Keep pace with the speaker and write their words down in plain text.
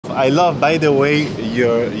I love. By the way,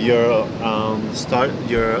 your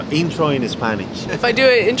intro in Spanish. If I do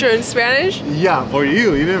an intro in Spanish? Yeah, for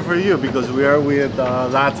you, even for you, because we are with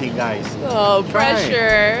Latin guys. Oh,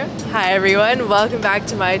 pressure. Hi everyone, welcome back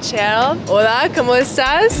to my channel. Hola, ¿cómo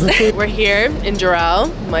estás? We're here in Doral,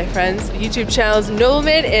 my friend's YouTube channel's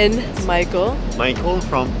Nobleman and Michael. Michael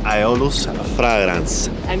from Aeolus Fragrance.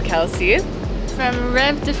 And Kelsey. From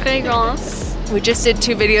Rêve de Fragrance. We just did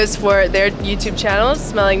 2 videos for their YouTube channels,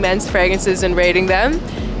 smelling men's fragrances and rating them.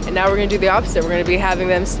 And now we're gonna do the opposite. We're gonna be having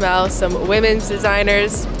them smell some women's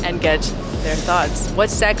designers and get their thoughts.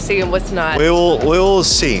 What's sexy and what's not. We will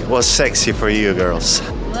see what's sexy for you girls.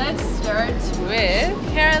 Let's start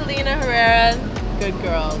with Carolina Herrera, Good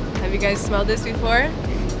Girl. Have you guys smelled this before?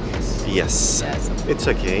 Yes. It's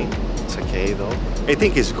okay. It's okay though. I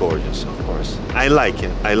think it's gorgeous, of course. I like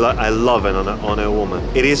it. I love it on a woman.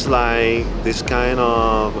 It is like this kind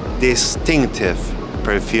of distinctive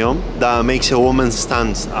perfume that makes a woman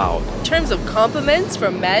stand out. In terms of compliments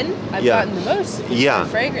from men, I've gotten the most. Yeah.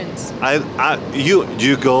 Fragrance.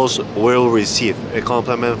 You girls will receive a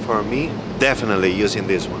compliment from me, definitely using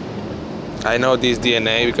this one. I know this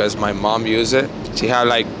DNA because my mom used it. She had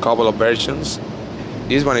like a couple of versions.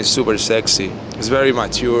 This one is super sexy. It's very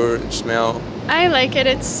mature smell. I like it.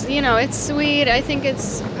 It's, you know, it's sweet. I think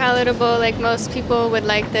it's palatable. Like most people would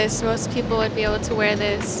like this. Most people would be able to wear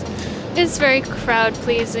this. It's very crowd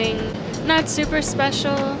pleasing. Not super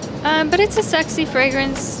special, but it's a sexy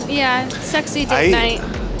fragrance. Yeah, sexy date night.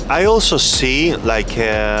 I also see like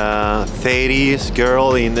a 30s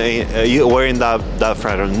girl in wearing that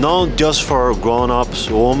fragrance. Not just for grown-ups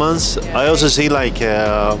women. Yeah, I also see like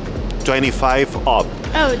 25 up.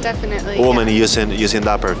 Oh, definitely. Woman using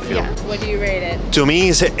that perfume. Yeah. What do you rate it? To me,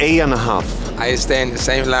 it's 8.5. I stay in the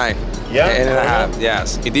same line. Yeah. 8.5.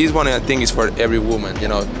 Yes. This one I think is for every woman. You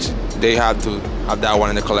know, they have to have that one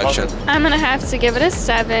in the collection. I'm gonna have to give it a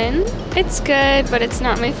 7. It's good, but it's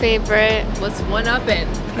not my favorite. Let's one up it.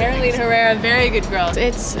 Carolina Herrera, Very Good Girl.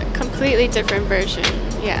 It's a completely different version.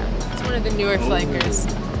 Yeah. It's one of the newer flankers.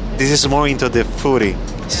 This is more into the fruity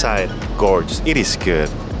side. Gorgeous. It is good.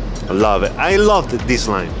 I love it. I love this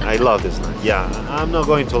line. I love this line. Yeah, I'm not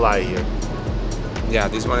going to lie here. Yeah,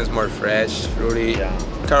 this one is more fresh, fruity. Yeah.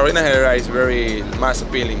 Carolina Herrera is very mass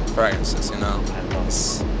appealing fragrances, you know.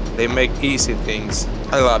 They make easy things.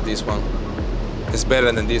 I love this one. It's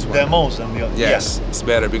better than this one. The most than the other. Yes, it's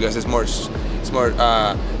better because it's more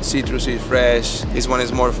citrusy, fresh. This one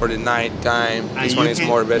is more for the night time. This one is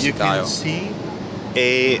more versatile. You can see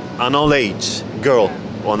an old age girl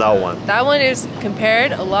on that one. That one is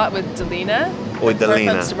compared a lot with Delina. With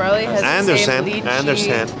Delina. I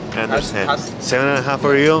understand. 7.5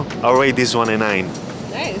 for you. I'll rate this one a 9.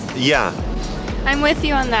 Nice. Yeah. I'm with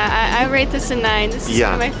you on that. I rate this a 9. This is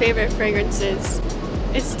one of my favorite fragrances.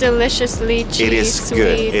 It's delicious lychee, It is sweet.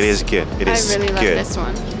 good. It is good. It is I really love this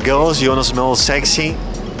one. Girls, you want to smell sexy?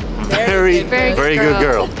 Very good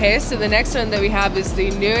girl. Okay, so the next one that we have is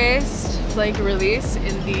the newest flanker release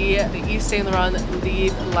in the Yves Saint Laurent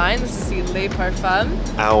Lead line. This is the Le Parfum.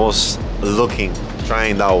 I was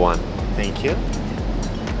trying that one. Thank you.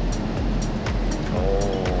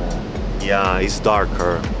 Oh, yeah, it's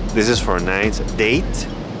darker. This is for a night date.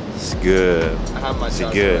 It's good. It's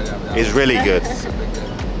good. It's really good.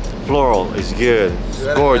 Floral is good. It's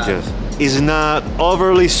gorgeous. It's not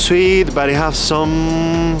overly sweet, but it has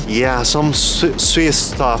some sweet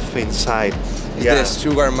stuff inside. It's the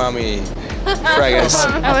sugar mommy fragrance.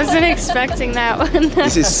 I wasn't expecting that one.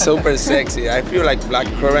 This is super sexy. I feel like black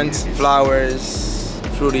currants, flowers,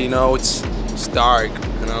 fruity notes. It's dark,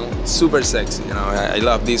 you know, super sexy. You know, I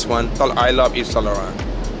love this one. I love Yves Saint Laurent.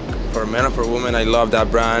 For men or for women, I love that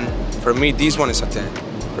brand. For me, this one is a 10.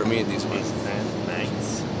 For me, this one.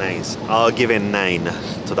 Nice. I'll give it 9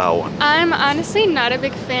 to that one. I'm honestly not a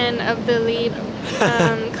big fan of the Lead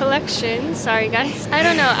collection. Sorry, guys. I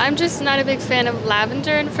don't know. I'm just not a big fan of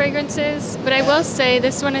lavender in fragrances. But I will say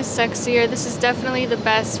this one is sexier. This is definitely the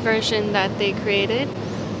best version that they created.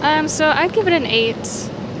 So I'd give it an 8.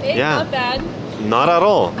 8, not bad. Not at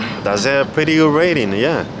all. That's a pretty good rating,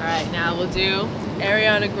 yeah. All right, now we'll do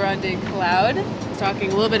Ariana Grande Cloud.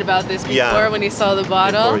 Talking a little bit about this before when you saw the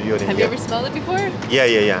bottle. Have you ever smelled it before?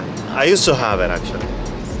 Yeah. I used to have it actually.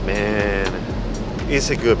 Man, it's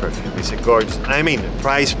a good perfume. It's a gorgeous. I mean,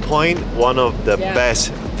 price point, one of the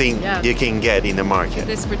best things you can get in the market.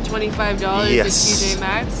 This for $25 at TJ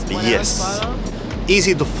Maxx. Bottle.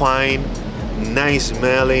 Easy to find, nice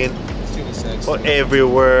smelling. But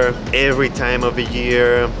everywhere, every time of the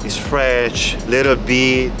year, it's fresh. Little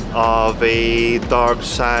bit of a dark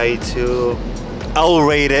side too. I'll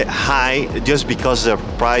rate it high just because of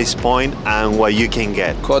the price point and what you can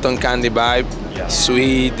get. Cotton candy vibe,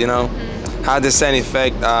 sweet, you know. Had the same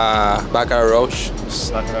effect, Baccarat Rouge.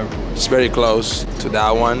 It's very close to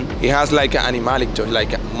that one. It has like an animalic touch,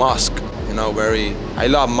 like a musk, you know, very... I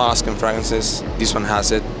love musk and fragrances. This one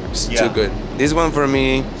has it. It's too good. This one for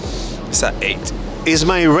me is an 8. It's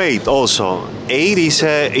my rate also. 8 is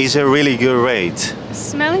a really good rate.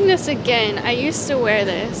 Smelling this again, I used to wear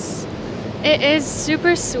this. It is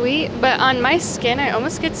super sweet, but on my skin, I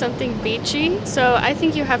almost get something beachy. So I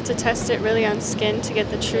think you have to test it really on skin to get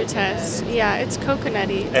the true test. Yeah, it's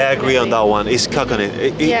coconutty. I agree on that one. It's coconut.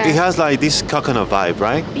 It has like this coconut vibe,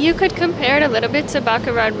 right? You could compare it a little bit to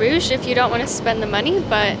Baccarat Rouge if you don't want to spend the money,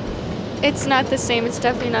 but it's not the same. It's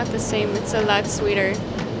definitely not the same. It's a lot sweeter.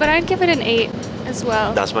 But I'd give it an 8 as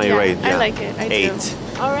well. That's my rate. Yeah. I like it. I 8. do.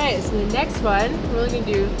 All right, so the next one, we're only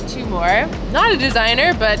gonna do 2 more. Not a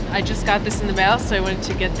designer, but I just got this in the mail, so I wanted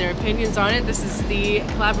to get their opinions on it. This is the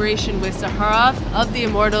collaboration with Zaharoff of the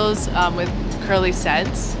Immortals with Curly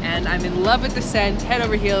Scents. And I'm in love with the scent, head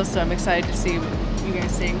over heels, so I'm excited to see what you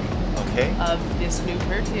guys think of this new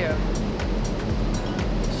perfume.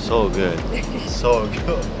 So good. So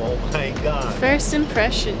good. Oh my God. First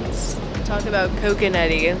impressions. Talk about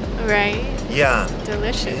coconutty. Right? Yeah.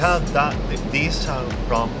 Delicious. It has that, this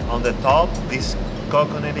from on the top, this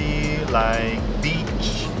coconutty, like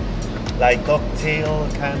beach, like cocktail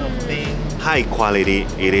kind of thing. High quality,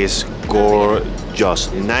 it is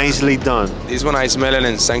gorgeous, nicely done. This one I smell it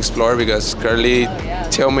in Saint Explore because Curly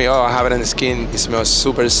tell me, oh, I have it on the skin. It smells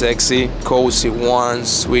super sexy, cozy, warm,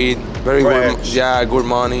 sweet, very good. Yeah, good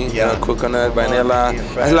money. Yeah, you know, coconut, vanilla.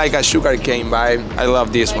 It's like a sugar cane vibe. I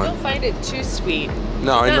love this one. I don't find it too sweet.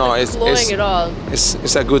 No, no, it's cloying at all.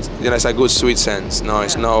 It's a good, you know, it's a good sweet sense. No,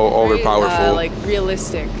 it's no overpowerful. Like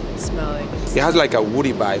realistic smelling. It has like a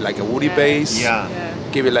woody vibe, like a woody base. Yeah.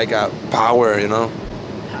 Give it like a power, you know.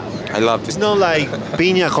 I love this. It's not like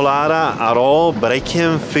piña colada at all, but I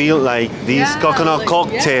can feel like this coconut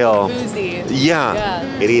cocktail. Boozy.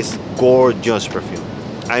 Yeah, it is gorgeous perfume.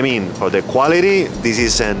 I mean, for the quality, this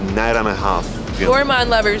is a 9.5. Gourmand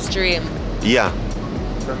lover's dream. Yeah.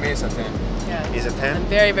 For me, it's a 10. Yeah. Is it 10? I'm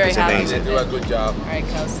very, very happy. Amazing. They do a good job. All right,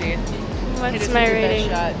 Kelsey. What's my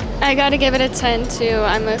rating? I gotta give it a 10 too.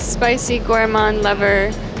 I'm a spicy gourmand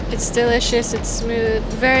lover. It's delicious, it's smooth,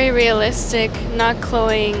 very realistic, not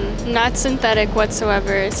cloying, not synthetic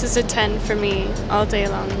whatsoever. This is a 10 for me all day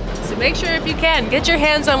long. So make sure if you can, get your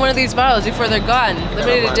hands on one of these bottles before they're gone.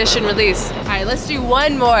 Limited edition release. All right, let's do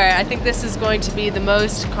one more. I think this is going to be the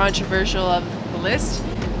most controversial of the list.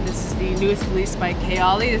 This is the newest release by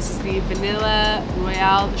Kayali. This is the Vanilla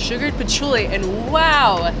Royale Sugared Patchouli, and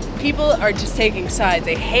wow, people are just taking sides.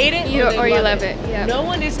 They hate it or you love it. Yeah. No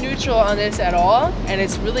one is neutral on this at all, and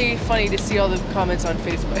it's really funny to see all the comments on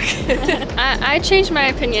Facebook. I changed my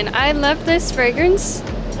opinion. I love this fragrance,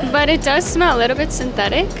 but it does smell a little bit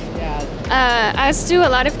synthetic. As do a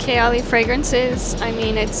lot of Kayali fragrances. I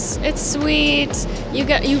mean, it's sweet.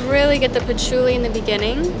 You really get the patchouli in the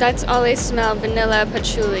beginning. That's all I smell, vanilla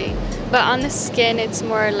patchouli. But on the skin, it's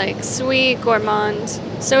more like sweet, gourmand.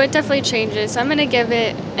 So it definitely changes. I'm gonna give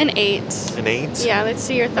it an 8. An 8? Yeah, let's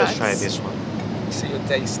see your thoughts. Let's try this one. See your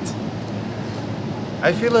taste.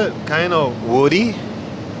 I feel it kind of woody.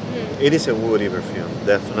 It is a woody perfume,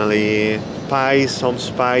 definitely. Some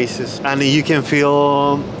spices, and you can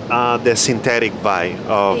feel the synthetic vibe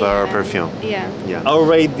of our perfume. Yeah. I'll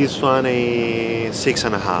rate this one a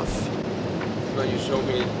 6.5. So you showed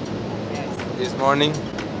me this morning.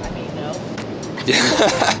 I mean, no.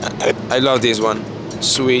 Yeah. I love this one.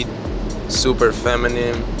 Sweet, super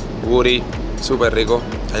feminine, woody, super rico.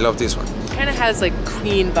 I love this one. Kind of has like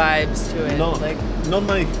queen vibes to it. No, like not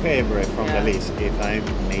my favorite from the list, if I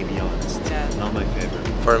may be honest. Not my favorite.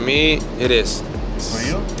 For me, it is. For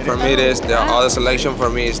you? For me, it is. The other selection for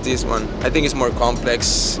me is this one. I think it's more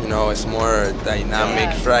complex. You know, it's more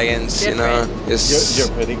dynamic fragrance. Different. You know, it's Your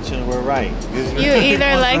predictions were right. You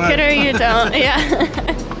either like it or you don't. Yeah.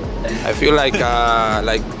 I feel like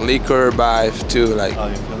liquor vibe too. Like, Oh,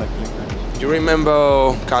 you feel like liquor? you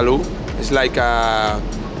remember Kalu? It's like a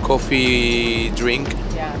coffee drink.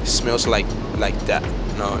 Yeah. It smells like that.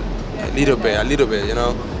 You know, a little bit. You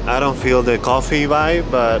know. I don't feel the coffee vibe,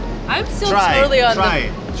 but I'm still totally on try,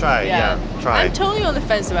 try. I'm totally on the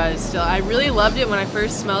fence about it still. I really loved it when I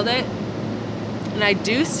first smelled it. And I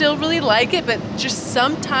do still really like it, but just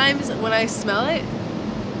sometimes when I smell it,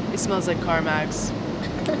 it smells like Carmax.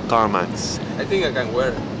 Carmax. I think I can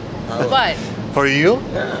wear it. But For you? I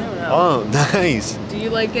don't know. Oh, nice. Do you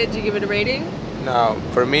like it? Do you give it a rating? No,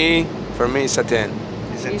 for me it's a 10.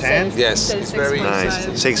 Is You it said- 10? Yes, said it's very 6.5. Nice.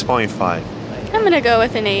 6.5. I'm gonna go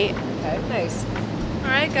with an 8. Okay, nice. All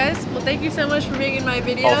right, guys. Well, thank you so much for being in my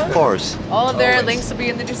video. Of course. All of their links will be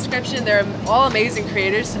in the description. They're all amazing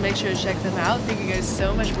creators, so make sure to check them out. Thank you guys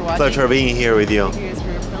so much for watching. Pleasure being here with you. Thank you guys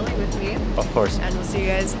for filming with me. Of course. And we'll see you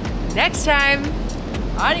guys next time.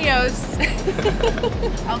 Adios.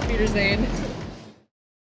 Auf Wiedersehen.